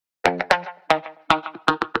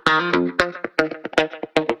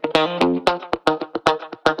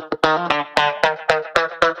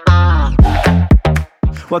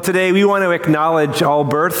Well, today we want to acknowledge all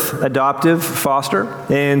birth, adoptive, foster,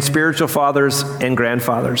 and spiritual fathers and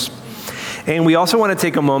grandfathers. And we also want to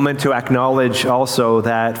take a moment to acknowledge also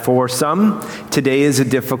that for some, today is a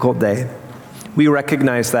difficult day. We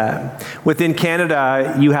recognize that. Within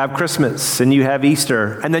Canada, you have Christmas, and you have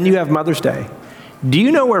Easter, and then you have Mother's Day. Do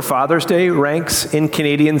you know where Father's Day ranks in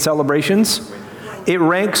Canadian celebrations? It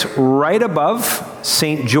ranks right above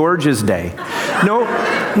St. George's Day.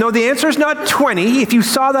 No, the answer is not 20. If you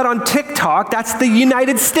saw that on TikTok, that's the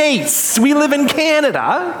United States. We live in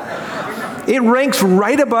Canada. It ranks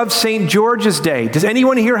right above St. George's Day. Does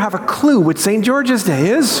anyone here have a clue what St. George's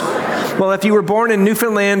Day is? Well, if you were born in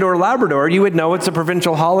Newfoundland or Labrador, you would know it's a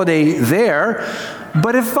provincial holiday there.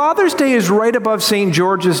 But if Father's Day is right above St.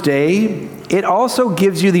 George's Day, it also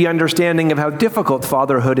gives you the understanding of how difficult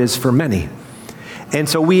fatherhood is for many. And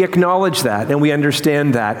so we acknowledge that and we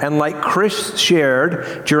understand that. And like Chris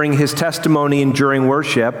shared during his testimony and during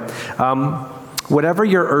worship, whatever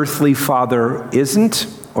your earthly father isn't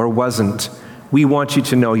or wasn't, we want you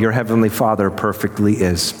to know your heavenly Father perfectly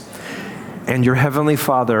is. And your heavenly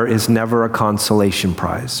Father is never a consolation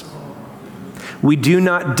prize. We do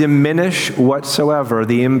not diminish whatsoever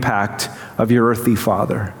the impact of your earthly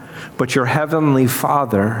father, but your heavenly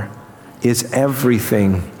Father is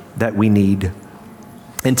everything that we need.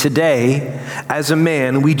 And today, as a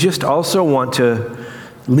man, we just also want to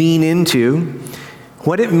lean into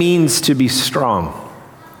what it means to be strong.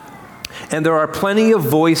 And there are plenty of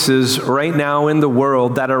voices right now in the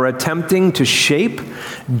world that are attempting to shape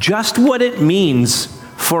just what it means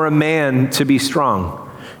for a man to be strong,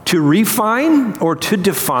 to refine or to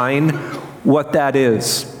define what that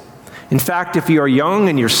is. In fact, if you are young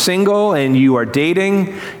and you're single and you are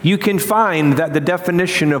dating, you can find that the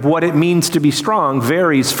definition of what it means to be strong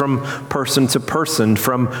varies from person to person,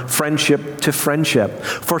 from friendship to friendship.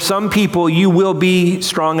 For some people, you will be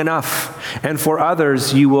strong enough, and for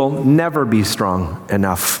others, you will never be strong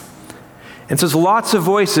enough. And so there's lots of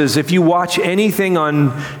voices. If you watch anything on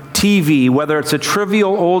TV, whether it's a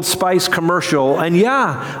trivial Old Spice commercial, and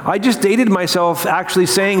yeah, I just dated myself actually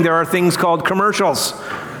saying there are things called commercials.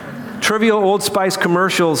 Trivial Old Spice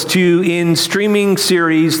commercials to in streaming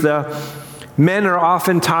series, the men are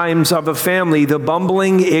oftentimes of a family, the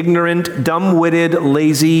bumbling, ignorant, dumb-witted,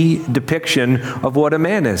 lazy depiction of what a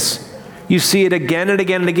man is. You see it again and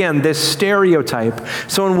again and again, this stereotype.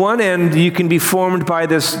 So on one end, you can be formed by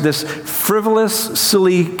this frivolous,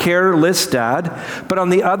 silly, careless dad. But on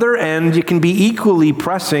the other end, you can be equally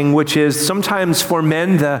pressing, which is sometimes for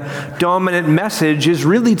men, the dominant message is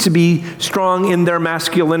really to be strong in their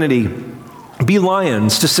masculinity. Be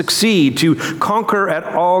lions, to succeed, to conquer at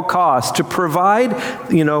all costs, to provide,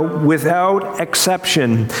 without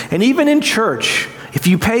exception. And even in church, if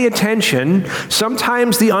you pay attention,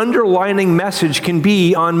 sometimes the underlining message can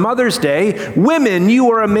be on Mother's Day, women, you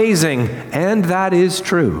are amazing. And that is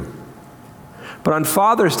true. But on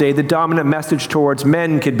Father's Day, the dominant message towards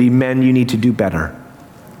men could be, men, you need to do better.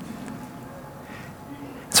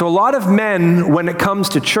 So a lot of men, when it comes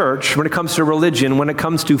to church, when it comes to religion, when it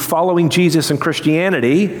comes to following Jesus and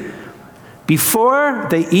Christianity, before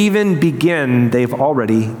they even begin, they've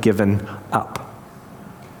already given up.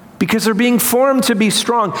 Because they're being formed to be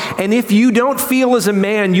strong. And if you don't feel as a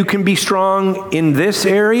man you can be strong in this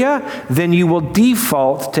area, then you will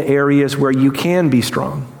default to areas where you can be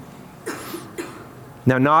strong.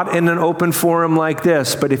 Now, not in an open forum like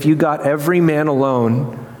this, but if you got every man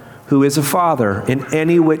alone who is a father in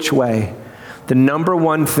any which way, the number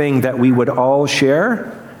one thing that we would all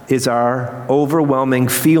share is our overwhelming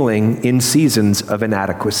feeling in seasons of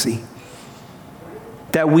inadequacy.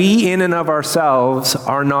 That we in and of ourselves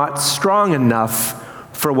are not strong enough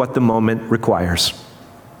for what the moment requires.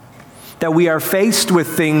 That we are faced with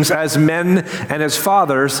things as men and as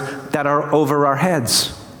fathers that are over our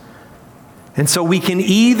heads. And so we can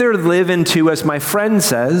either live into, as my friend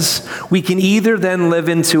says, we can either then live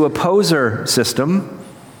into a poser system,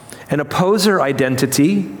 an opposer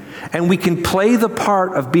identity, and we can play the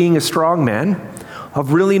part of being a strong man,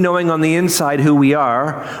 of really knowing on the inside who we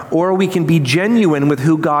are, or we can be genuine with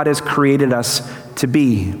who God has created us to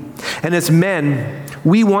be. And as men,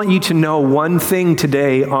 we want you to know one thing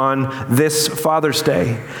today on this Father's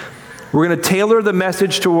Day. We're going to tailor the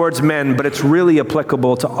message towards men, but it's really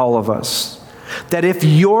applicable to all of us. That if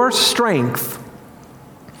your strength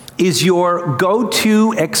is your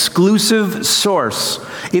go-to exclusive source,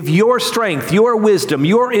 if your strength, your wisdom,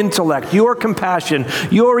 your intellect, your compassion,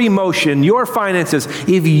 your emotion, your finances,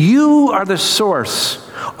 if you are the source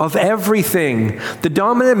of everything, the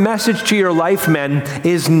dominant message to your life, men,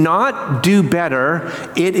 is not do better.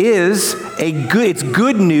 It's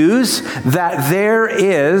good news that there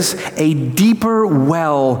is a deeper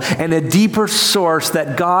well and a deeper source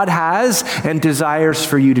that God has and desires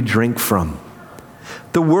for you to drink from.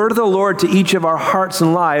 The word of the Lord to each of our hearts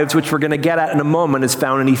and lives, which we're going to get at in a moment, is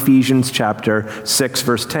found in Ephesians chapter 6,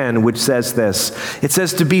 verse 10, which says this. It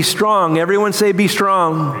says to be strong. Everyone say be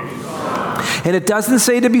strong. Be strong. And it doesn't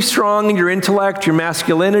say to be strong in your intellect, your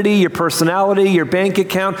masculinity, your personality, your bank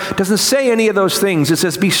account. It doesn't say any of those things. It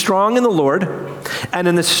says be strong in the Lord and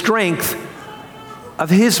in the strength of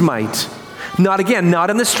his might. Not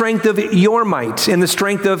in the strength of your might, in the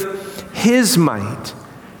strength of his might.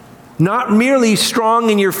 Not merely strong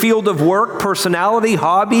in your field of work, personality,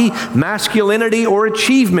 hobby, masculinity, or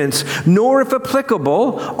achievements, nor, if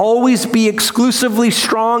applicable, always be exclusively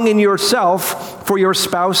strong in yourself for your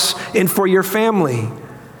spouse and for your family.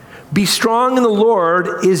 Be strong in the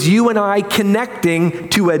Lord is you and I connecting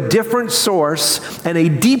to a different source and a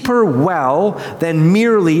deeper well than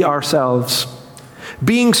merely ourselves.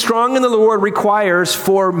 Being strong in the Lord requires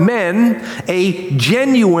for men a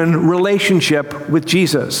genuine relationship with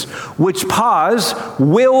Jesus, which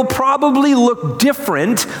will probably look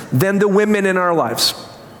different than the women in our lives.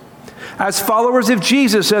 As followers of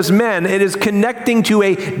Jesus, as men, it is connecting to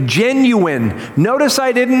a genuine, notice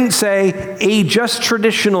I didn't say a just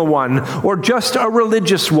traditional one, or just a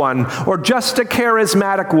religious one, or just a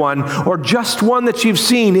charismatic one, or just one that you've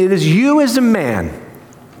seen. It is you as a man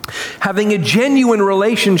having a genuine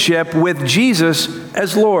relationship with Jesus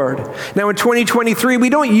as Lord. Now in 2023, we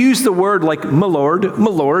don't use the word like my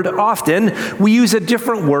Lord often. We use a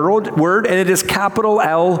different word, and it is capital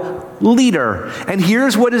L, leader. And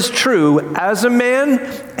here's what is true as a man,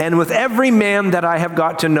 and with every man that I have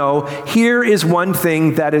got to know, here is one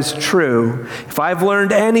thing that is true. If I've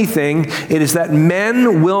learned anything, it is that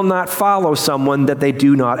men will not follow someone that they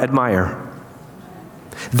do not admire.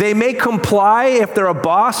 They may comply if they're a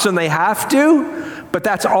boss and they have to, but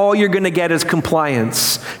that's all you're going to get is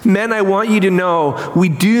compliance. Men, I want you to know,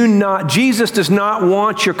 Jesus does not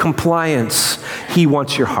want your compliance. He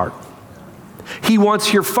wants your heart. He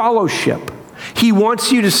wants your fellowship. He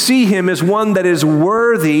wants you to see him as one that is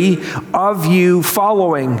worthy of you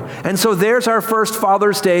following. And so there's our first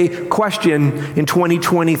Father's Day question in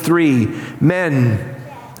 2023. Men,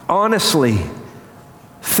 honestly,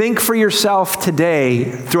 think for yourself today,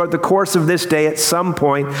 throughout the course of this day at some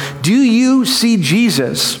point, do you see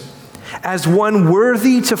Jesus as one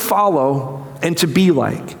worthy to follow and to be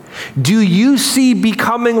like? Do you see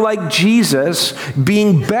becoming like Jesus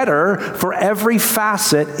being better for every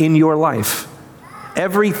facet in your life?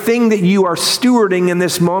 Everything that you are stewarding in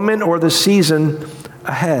this moment or the season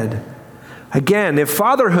ahead. Again, if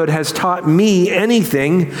fatherhood has taught me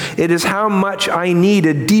anything, it is how much I need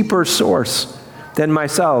a deeper source than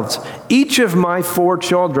myself. Each of my 4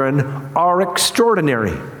 children are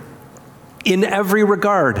extraordinary in every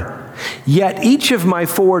regard. Yet each of my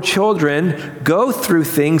 4 children go through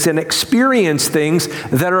things and experience things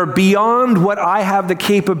that are beyond what I have the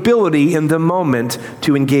capability in the moment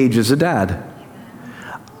to engage as a dad.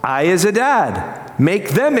 I, as a dad, make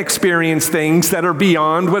them experience things that are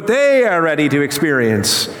beyond what they are ready to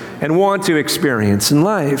experience and want to experience in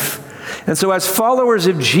life. And so as followers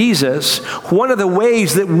of Jesus, one of the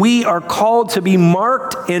ways that we are called to be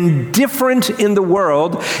marked and different in the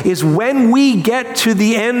world is when we get to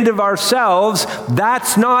the end of ourselves,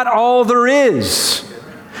 that's not all there is.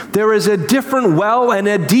 There is a different well and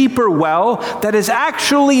a deeper well that is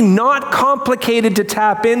actually not complicated to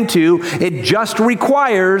tap into. It just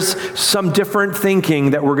requires some different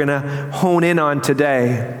thinking that we're going to hone in on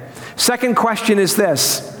today. Second question is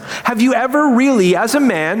this. Have you ever really, as a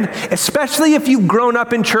man, especially if you've grown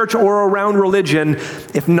up in church or around religion,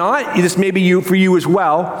 if not, this may be for you as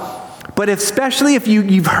well, but especially if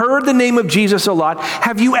you've heard the name of Jesus a lot,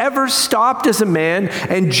 have you ever stopped as a man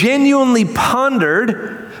and genuinely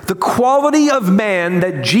pondered the quality of man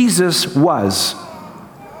that Jesus was?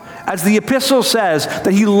 As the epistle says,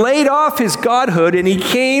 that he laid off his godhood and he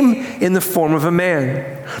came in the form of a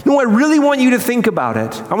man. No, I really want you to think about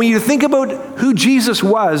it. I want you to think about who Jesus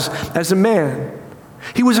was as a man.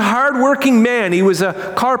 He was a hardworking man. He was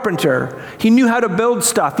a carpenter. He knew how to build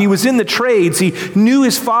stuff. He was in the trades. He knew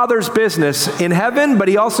his Father's business in heaven, but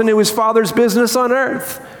he also knew his Father's business on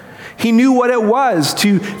earth. He knew what it was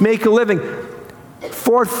to make a living.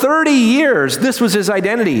 For 30 years, this was his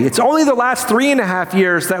identity. It's only the last 3.5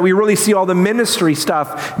 years that we really see all the ministry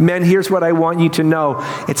stuff. Men, here's what I want you to know.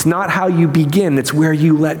 It's not how you begin. It's where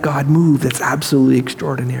you let God move. That's absolutely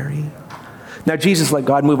extraordinary. Now, Jesus let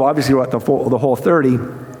God move, obviously, throughout the whole 30.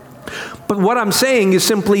 But what I'm saying is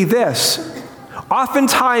simply this.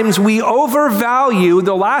 Oftentimes, we overvalue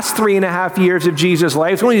the last 3.5 years of Jesus'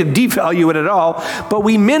 life. We don't need to devalue it at all, but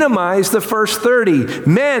we minimize the first 30.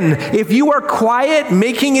 Men, if you are quiet,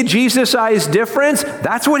 making a Jesus-sized difference,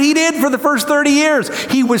 that's what he did for the first 30 years.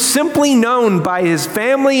 He was simply known by his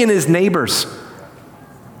family and his neighbors,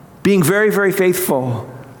 being very, very faithful.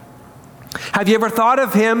 Have you ever thought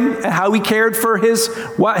of him, how he cared for his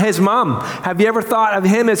mom? Have you ever thought of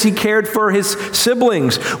him as he cared for his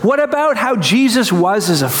siblings? What about how Jesus was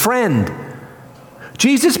as a friend?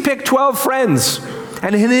 Jesus picked 12 friends,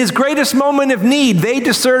 and in his greatest moment of need, they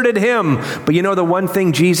deserted him. But you know the one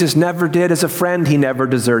thing Jesus never did as a friend? He never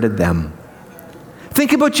deserted them.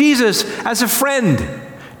 Think about Jesus as a friend,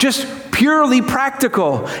 just purely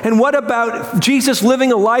practical. And what about Jesus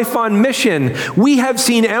living a life on mission? We have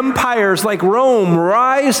seen empires like Rome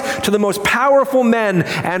rise to the most powerful men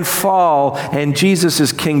and fall, and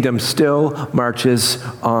Jesus' kingdom still marches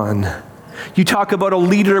on. You talk about a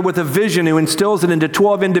leader with a vision who instills it into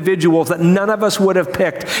 12 individuals that none of us would have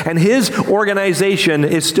picked, and his organization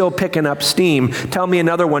is still picking up steam. Tell me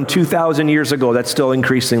another one 2,000 years ago that's still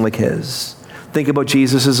increasing like his. Think about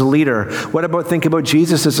Jesus as a leader. Think about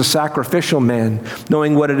Jesus as a sacrificial man,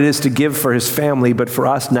 knowing what it is to give for his family, but for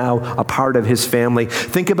us now, a part of his family.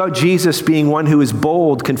 Think about Jesus being one who is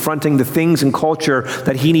bold, confronting the things and culture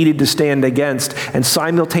that he needed to stand against. And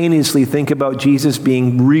simultaneously think about Jesus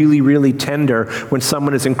being really, really tender when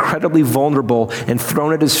someone is incredibly vulnerable and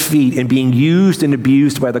thrown at his feet and being used and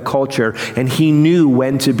abused by the culture. And he knew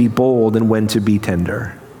when to be bold and when to be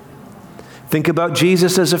tender. Think about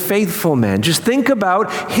Jesus as a faithful man. Just think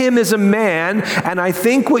about him as a man, and I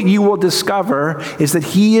think what you will discover is that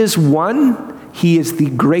he is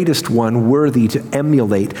the greatest one worthy to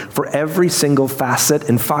emulate for every single facet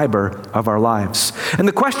and fiber of our lives. And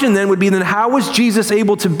the question then would be, how was Jesus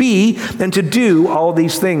able to be and to do all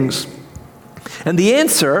these things? And the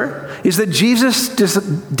answer is that Jesus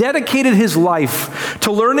dedicated his life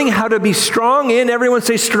to learning how to be strong in, everyone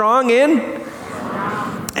say strong in,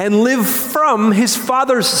 and live from his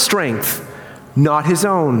Father's strength, not his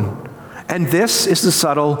own. And this is the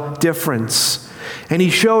subtle difference. And he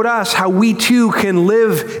showed us how we too can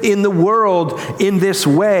live in the world in this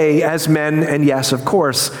way as men, and yes, of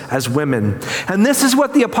course, as women. And this is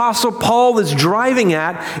what the Apostle Paul is driving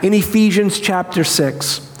at in Ephesians chapter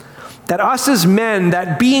 6. That us as men,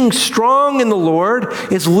 that being strong in the Lord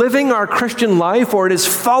is living our Christian life, or it is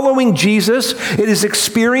following Jesus, it is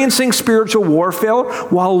experiencing spiritual warfare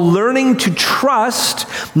while learning to trust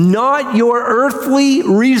not your earthly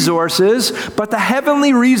resources, but the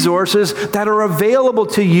heavenly resources that are available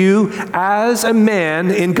to you as a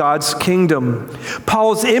man in God's kingdom.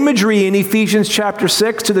 Paul's imagery in Ephesians chapter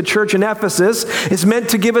 6 to the church in Ephesus is meant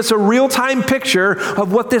to give us a real-time picture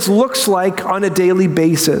of what this looks like on a daily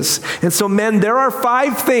basis. And so, men, there are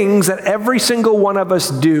 5 things that every single one of us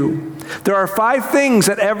do. There are 5 things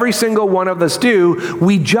that every single one of us do.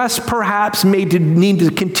 We just perhaps need to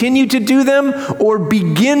continue to do them or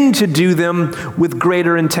begin to do them with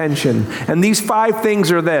greater intention. And these 5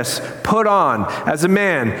 things are this. Put on. As a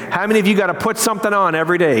man, how many of you got to put something on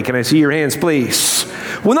every day? Can I see your hands, please?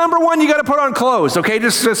 Well, number 1, you got to put on clothes, okay?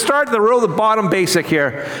 Just to start the bottom basic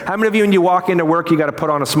here. How many of you, when you walk into work, you got to put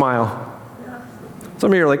on a smile?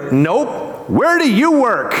 Some of you are like, nope. Where do you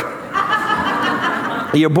work?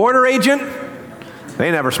 Are you a border agent? They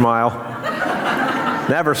never smile.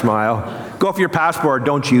 Never smile. Go for your passport.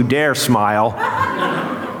 Don't you dare smile.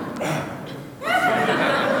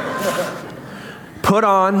 Put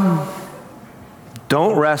on.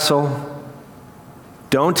 Don't wrestle.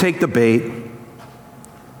 Don't take the bait.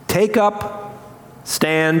 Take up,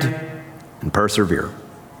 stand, and persevere.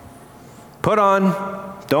 Put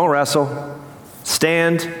on. Don't wrestle.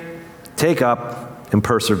 Stand, take up, and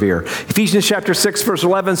persevere. Ephesians chapter 6, verse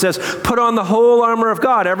 11 says, put on the whole armor of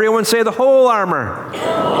God. Everyone say the whole armor.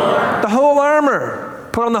 The whole armor.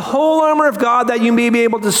 Put on the whole armor of God that you may be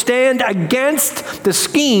able to stand against the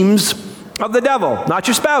schemes of the devil. Not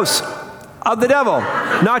your spouse, of the devil.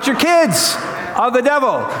 Not your kids, of the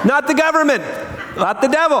devil. Not the government, not the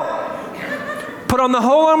devil. Put on the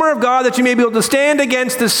whole armor of God that you may be able to stand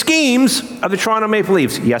against the schemes of the Toronto Maple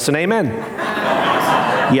Leafs. Yes and amen.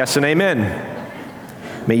 Yes and amen.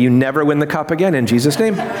 May you never win the cup again in Jesus'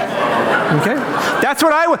 name. Okay? That's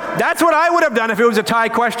what I would have done if it was a tie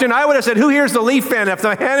question. I would have said, who here's the Leaf fan? If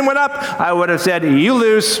the hand went up, I would have said, you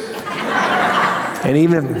lose. And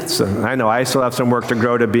even, so I know I still have some work to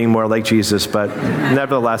grow to being more like Jesus, but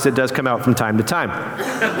nevertheless, it does come out from time to time.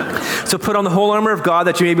 So put on the whole armor of God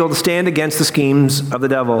that you may be able to stand against the schemes of the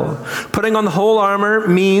devil. Putting on the whole armor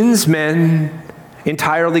means, men,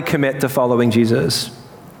 entirely commit to following Jesus.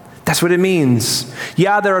 That's what it means.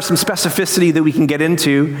 Yeah, there are some specificity that we can get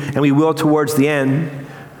into, and we will towards the end.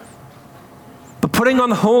 But putting on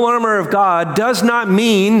the whole armor of God does not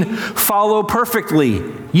mean follow perfectly.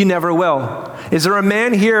 You never will. Is there a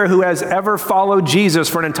man here who has ever followed Jesus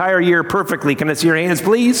for an entire year perfectly? Can I see your hands,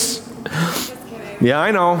 please? Yeah,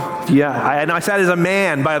 I know. Yeah, and I said as a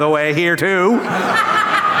man, by the way, here too.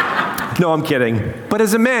 No, I'm kidding. But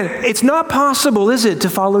as a man, it's not possible, is it, to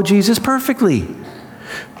follow Jesus perfectly?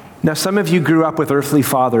 Now, some of you grew up with earthly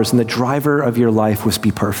fathers, and the driver of your life was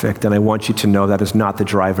be perfect, and I want you to know that is not the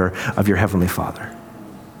driver of your Heavenly Father.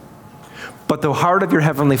 But the heart of your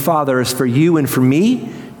Heavenly Father is for you and for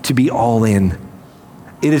me to be all in.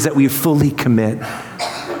 It is that we fully commit.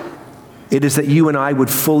 It is that you and I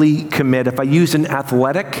would fully commit. If I use an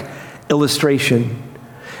athletic illustration,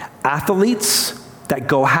 athletes that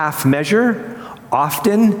go half measure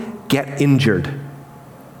often get injured.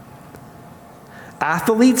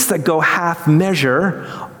 Athletes that go half measure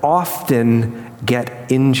often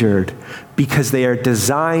get injured because they are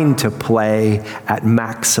designed to play at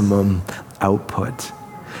maximum output.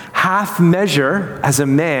 Half measure as a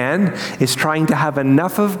man is trying to have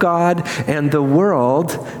enough of God and the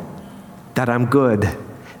world that I'm good.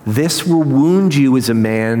 This will wound you as a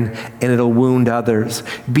man, and it'll wound others.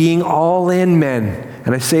 Being all in, men,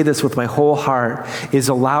 and I say this with my whole heart, is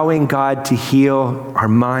allowing God to heal our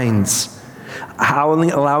minds.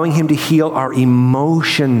 Allowing him to heal our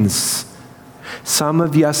emotions. Some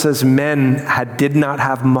of us as men did not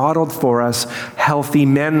have modeled for us healthy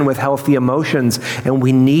men with healthy emotions, and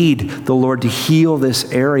we need the Lord to heal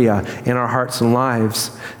this area in our hearts and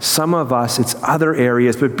lives. Some of us, it's other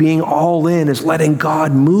areas, but being all in is letting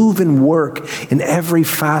God move and work in every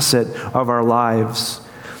facet of our lives.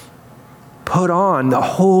 Put on the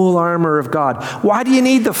whole armor of God. Why do you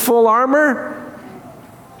need the full armor?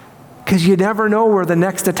 Because you never know where the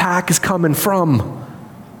next attack is coming from.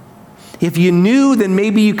 If you knew, then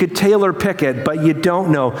maybe you could tailor pick it, but you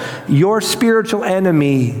don't know. Your spiritual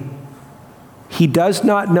enemy, he does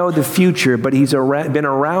not know the future, but he's been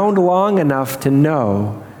around long enough to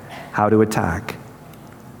know how to attack.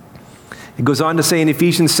 It goes on to say in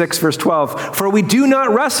Ephesians 6, verse 12, for we do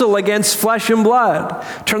not wrestle against flesh and blood.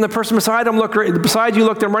 Turn the person beside you,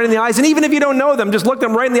 look them right in the eyes, and even if you don't know them, just look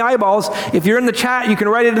them right in the eyeballs. If you're in the chat, you can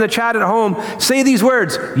write it in the chat at home. Say these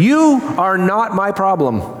words, you are not my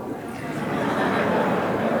problem.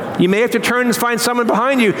 You may have to turn and find someone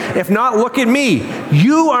behind you. If not, look at me.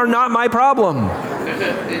 You are not my problem.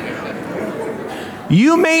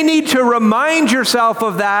 You may need to remind yourself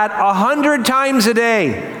of that 100 times a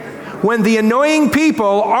day when the annoying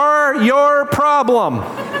people are your problem.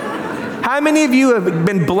 How many of you have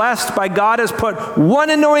been blessed by God has put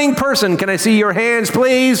one annoying person? Can I see your hands,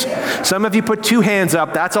 please? Some of you put 2 hands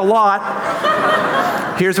up. That's a lot.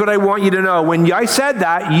 Here's what I want you to know. When I said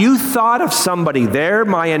that, you thought of somebody. They're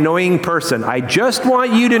my annoying person. I just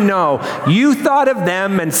want you to know you thought of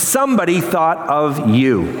them and somebody thought of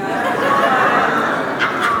you.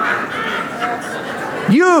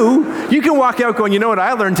 You can walk out going, you know what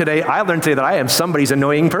I learned today? I learned today that I am somebody's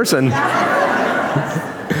annoying person.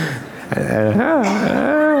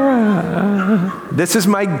 This is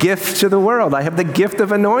my gift to the world. I have the gift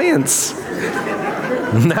of annoyance.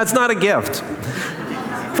 That's not a gift.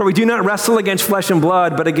 For we do not wrestle against flesh and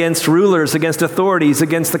blood, but against rulers, against authorities,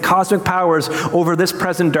 against the cosmic powers over this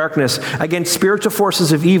present darkness, against spiritual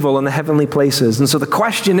forces of evil in the heavenly places. And so the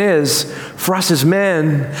question is, for us as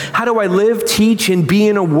men, how do I live, teach, and be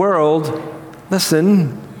in a world?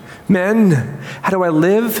 Listen, men, how do I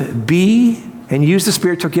live, be, and use the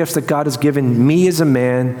spiritual gifts that God has given me as a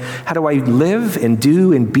man? How do I live and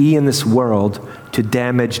do and be in this world to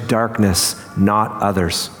damage darkness, not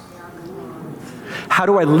others? How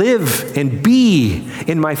do I live and be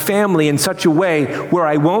in my family in such a way where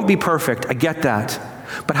I won't be perfect? I get that.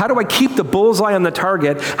 But how do I keep the bullseye on the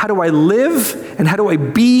target? How do I live and how do I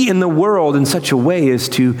be in the world in such a way as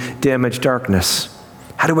to damage darkness?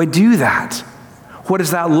 How do I do that? What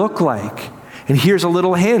does that look like? And here's a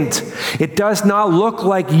little hint. It does not look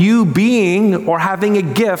like you being or having a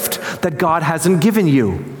gift that God hasn't given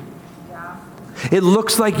you. It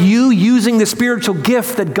looks like you using the spiritual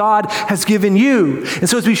gift that God has given you. And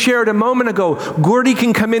so as we shared a moment ago, Gordy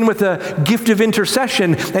can come in with a gift of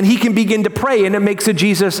intercession and he can begin to pray and it makes a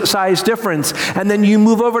Jesus-sized difference. And then you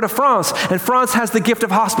move over to France and France has the gift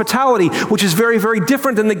of hospitality, which is very, very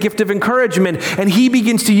different than the gift of encouragement. And he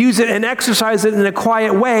begins to use it and exercise it in a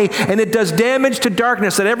quiet way and it does damage to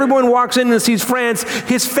darkness. That everyone walks in and sees France,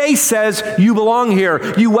 his face says, you belong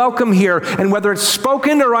here, you welcome here. And whether it's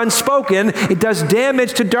spoken or unspoken, it does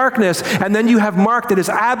damage to darkness. And then you have Mark that is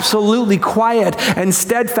absolutely quiet and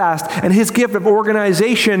steadfast, and his gift of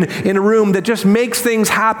organization in a room that just makes things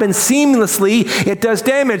happen seamlessly. It does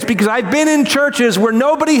damage because I've been in churches where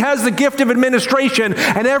nobody has the gift of administration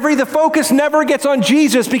and the focus never gets on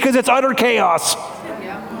Jesus because it's utter chaos.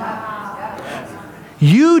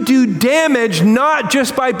 You do damage not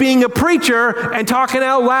just by being a preacher and talking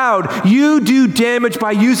out loud. You do damage by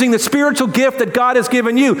using the spiritual gift that God has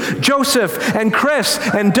given you. Joseph and Chris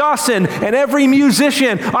and Dawson and every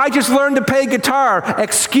musician. I just learned to play guitar.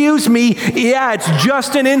 Excuse me, yeah, it's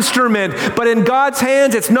just an instrument. But in God's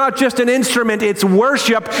hands, it's not just an instrument, it's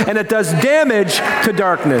worship, and it does damage to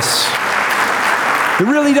darkness. It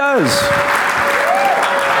really does.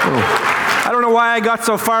 Oh. I don't know why I got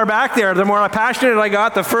so far back there. The more passionate I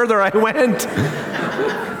got, the further I went.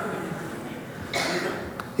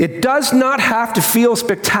 It does not have to feel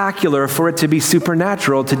spectacular for it to be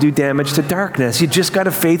supernatural to do damage to darkness. You just got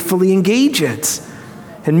to faithfully engage it.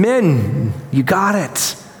 And men, you got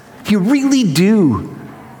it. You really do.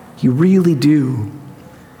 You really do.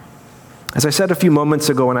 As I said a few moments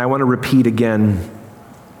ago, and I want to repeat again,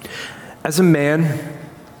 as a man,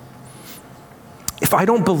 if I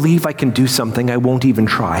don't believe I can do something, I won't even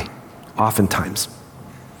try, oftentimes.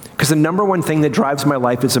 Because the number one thing that drives my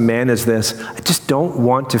life as a man is this: I just don't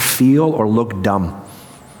want to feel or look dumb.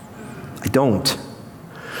 I don't.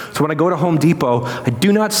 So when I go to Home Depot, I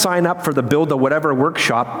do not sign up for the build a whatever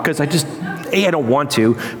workshop because I don't want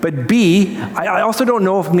to, but B, I also don't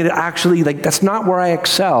know if I'm going to actually, that's not where I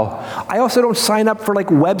excel. I also don't sign up for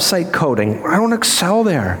website coding. I don't excel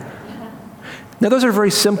there. Now those are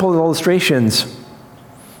very simple illustrations.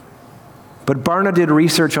 But Barna did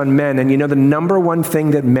research on men, and the number one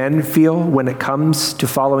thing that men feel when it comes to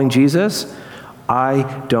following Jesus?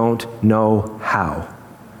 I don't know how.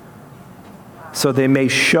 So they may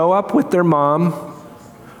show up with their mom,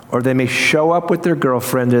 or they may show up with their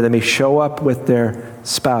girlfriend, or they may show up with their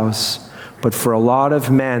spouse. But for a lot of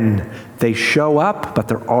men, they show up, but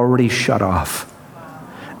they're already shut off.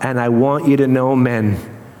 And I want you to know, men,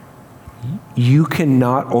 you can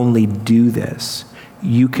not only do this,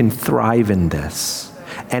 you can thrive in this.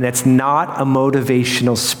 And it's not a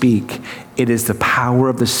motivational speak. It is the power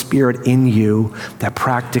of the Spirit in you that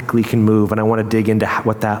practically can move. And I want to dig into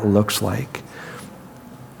what that looks like.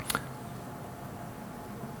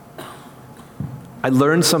 I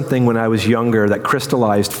learned something when I was younger that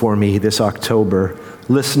crystallized for me this October.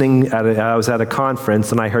 I was at a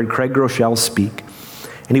conference and I heard Craig Groeschel speak.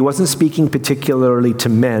 And he wasn't speaking particularly to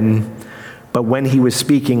men, but when he was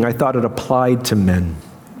speaking, I thought it applied to men.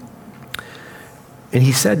 And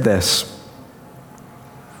he said this.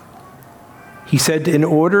 He said, in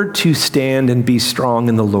order to stand and be strong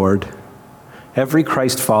in the Lord, every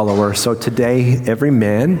Christ follower, so today, every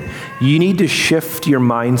man, you need to shift your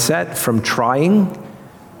mindset from trying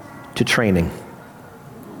to training.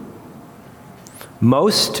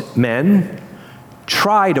 Most men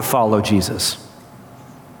try to follow Jesus.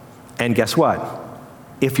 And guess what?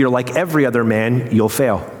 If you're like every other man, you'll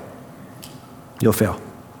fail. You'll fail.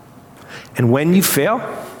 And when you fail,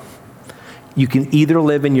 you can either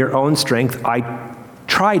live in your own strength. I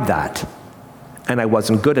tried that, and I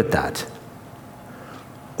wasn't good at that.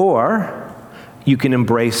 Or you can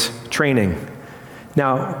embrace training.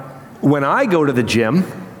 Now, when I go to the gym,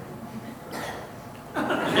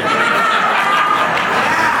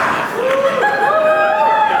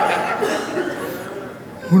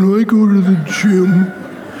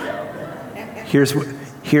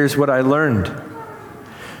 here's what I learned.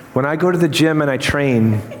 When I go to the gym and I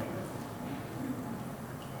train,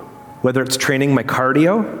 whether it's training my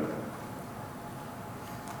cardio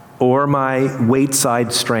or my weight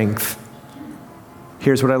side strength,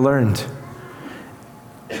 here's what I learned.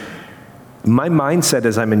 My mindset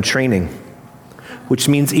is I'm in training, which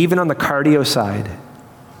means even on the cardio side,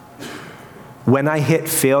 when I hit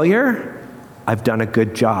failure, I've done a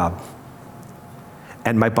good job.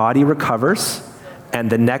 And my body recovers, and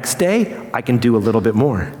the next day, I can do a little bit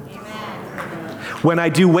more. When I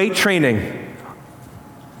do weight training,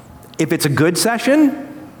 if it's a good session,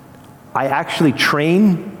 I actually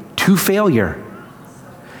train to failure.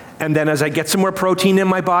 And then as I get some more protein in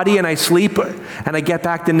my body and I sleep and I get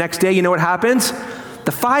back the next day, you know what happens?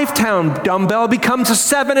 The 5-pound dumbbell becomes a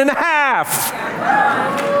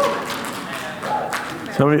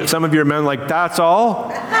 7.5. Some of you are men like, that's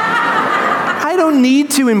all? I don't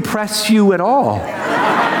need to impress you at all.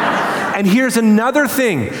 And here's another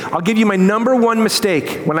thing. I'll give you my number one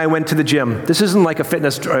mistake when I went to the gym. This isn't like a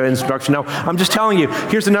fitness instruction. No, I'm just telling you.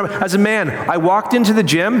 Here's the number. As a man, I walked into the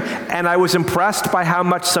gym and I was impressed by how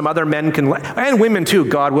much some other men can, and women too,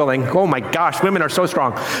 God willing. Oh my gosh, women are so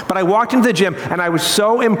strong. But I walked into the gym and I was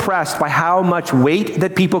so impressed by how much weight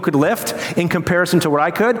that people could lift in comparison to what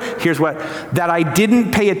I could. Here's what, that I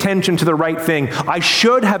didn't pay attention to the right thing. I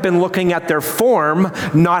should have been looking at their form,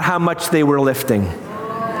 not how much they were lifting.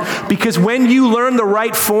 Because when you learn the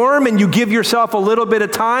right form and you give yourself a little bit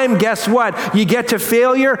of time, guess what? You get to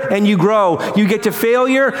failure and you grow. You get to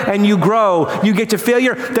failure and you grow. You get to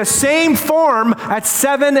failure. The same form at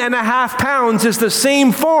 7.5 pounds is the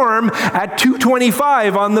same form at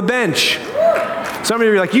 225 on the bench. Some of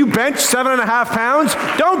you are like, you bench 7.5 pounds?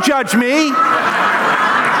 Don't judge me.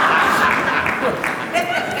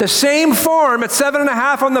 The same form at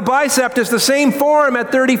 7.5 on the bicep is the same form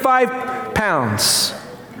at 35 pounds.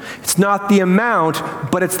 It's not the amount,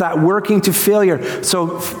 but it's that working to failure.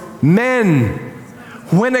 So men,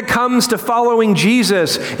 when it comes to following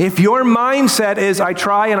Jesus, if your mindset is, I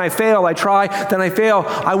try and I fail, I try, then I fail,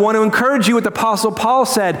 I want to encourage you what the Apostle Paul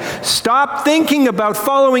said. Stop thinking about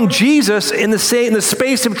following Jesus in the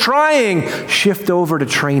space of trying. Shift over to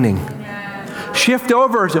training. Shift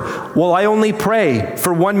over to, well, I only pray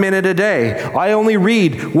for 1 minute a day. I only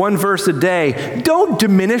read 1 verse a day. Don't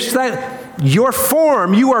diminish that. Your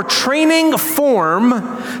form, you are training form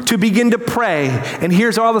to begin to pray. And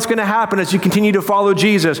here's all that's going to happen as you continue to follow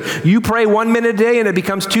Jesus. You pray 1 minute a day and it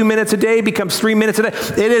becomes 2 minutes a day, becomes 3 minutes a day.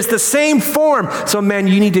 It is the same form. So men,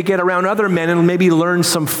 you need to get around other men and maybe learn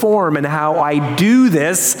some form and how I do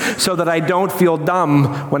this so that I don't feel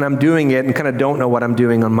dumb when I'm doing it and kind of don't know what I'm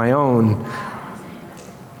doing on my own.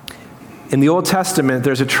 In the Old Testament,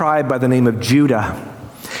 there's a tribe by the name of Judah.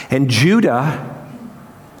 And Judah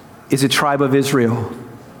is a tribe of Israel.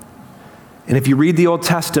 And if you read the Old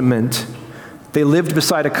Testament, they lived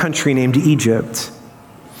beside a country named Egypt.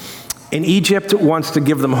 And Egypt wants to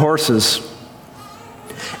give them horses.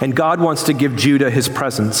 And God wants to give Judah his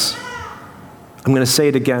presence. I'm going to say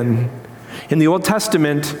it again. In the Old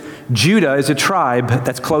Testament, Judah is a tribe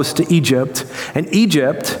that's close to Egypt. And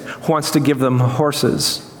Egypt wants to give them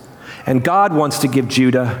horses. And God wants to give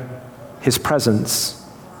Judah his presence.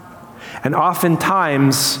 And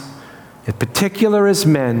oftentimes, in particular as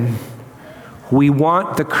men, we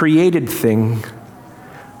want the created thing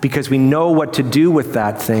because we know what to do with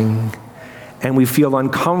that thing, and we feel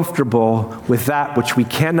uncomfortable with that which we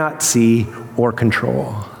cannot see or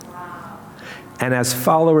control. And as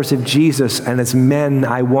followers of Jesus and as men,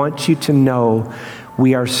 I want you to know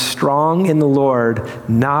we are strong in the Lord,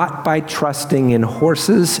 not by trusting in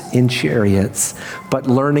horses, in chariots, but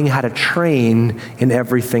learning how to train in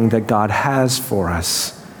everything that God has for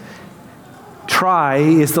us. Try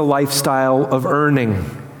is the lifestyle of earning.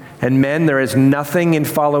 And men, there is nothing in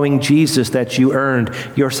following Jesus that you earned.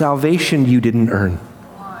 Your salvation you didn't earn.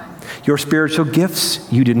 Your spiritual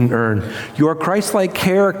gifts you didn't earn. Your Christ-like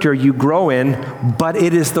character you grow in, but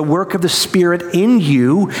it is the work of the Spirit in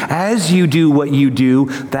you as you do what you do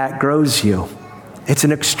that grows you. It's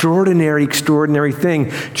an extraordinary, extraordinary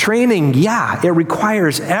thing. Training, yeah, it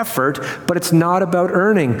requires effort, but it's not about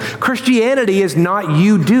earning. Christianity is not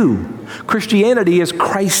you do. Christianity is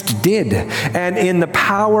Christ did. And in the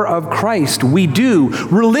power of Christ, we do.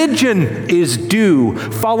 Religion is do.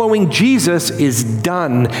 Following Jesus is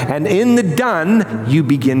done. And in the done, you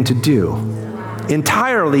begin to do.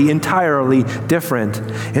 Entirely, entirely different.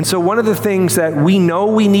 And so one of the things that we know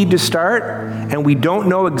we need to start, and we don't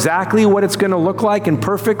know exactly what it's going to look like and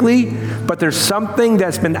perfectly, but there's something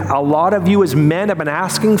that's been a lot of you as men have been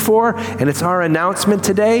asking for, and it's our announcement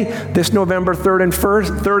today. This November 3rd and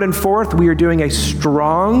 4th, we are doing a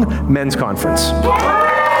strong men's conference. All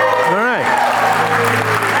right.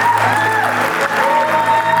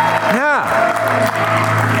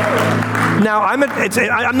 Now, I'm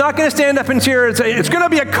not going to stand up and cheer and say, it's going to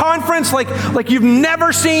be a conference like you've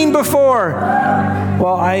never seen before.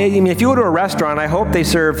 Well, I mean, if you go to a restaurant, I hope they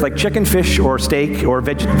serve like chicken, fish, or steak, or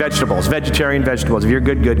vegetables, vegetarian vegetables. If you're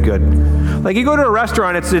good. Like you go to a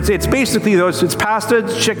restaurant, it's basically those, it's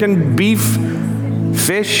pasta, chicken, beef,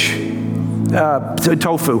 fish,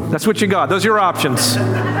 tofu. That's what you got. Those are your options.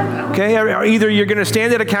 Okay, either you're going to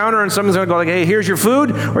stand at a counter and someone's going to go like, hey, here's your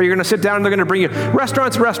food, or you're going to sit down and they're going to bring you.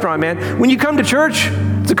 Restaurant's a restaurant, man. When you come to church,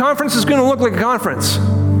 the conference is going to look like a conference.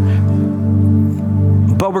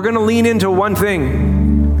 But we're going to lean into one thing,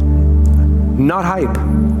 not hype.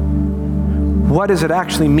 What does it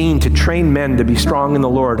actually mean to train men to be strong in the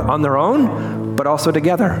Lord on their own, but also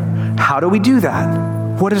together? How do we do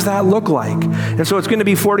that? What does that look like? And so it's going to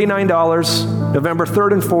be $49, November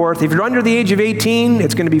 3rd and 4th. If you're under the age of 18,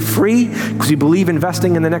 it's going to be free because we believe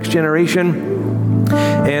investing in the next generation.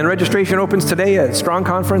 And registration opens today at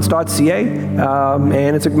strongconference.ca.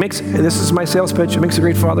 And this is my sales pitch. It makes a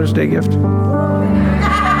great Father's Day gift.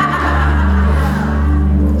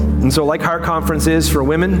 And so like Heart Conference is for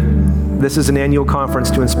women, this is an annual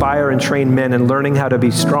conference to inspire and train men in learning how to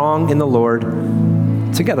be strong in the Lord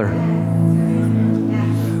together.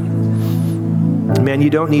 Man,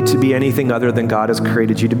 you don't need to be anything other than God has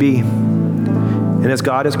created you to be. And as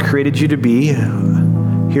God has created you to be,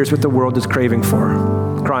 here's what the world is crying for.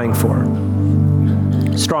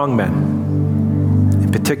 Strong men,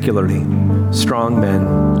 and particularly strong men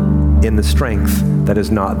in the strength that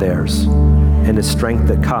is not theirs, and the strength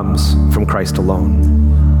that comes from Christ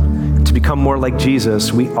alone. To become more like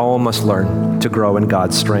Jesus, we all must learn to grow in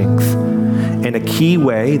God's strength. And a key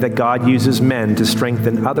way that God uses men to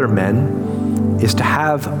strengthen other men is to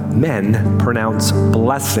have men pronounce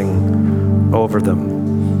blessing over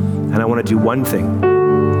them. And I want to do one thing.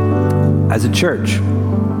 As a church,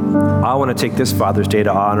 I want to take this Father's Day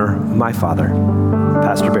to honor my father,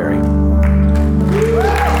 Pastor Barry.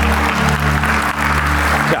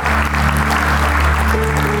 Yeah.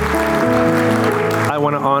 I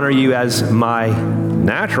want to honor you as my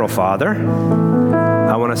natural father.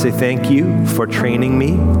 I want to say thank you for training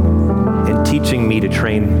me and teaching me to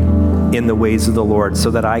train in the ways of the Lord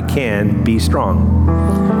so that I can be strong.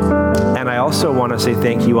 And I also want to say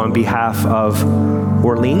thank you on behalf of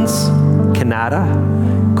Orleans, Canada,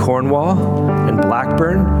 Cornwall, and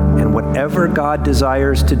Blackburn, and whatever God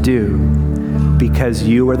desires to do, because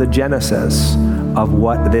you are the genesis of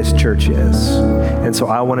what this church is. And so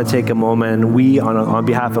I want to take a moment, and we, on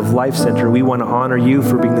behalf of Lifecentre, we want to honor you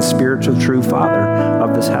for being the spiritual true father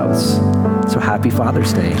of this house. So happy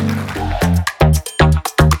Father's Day.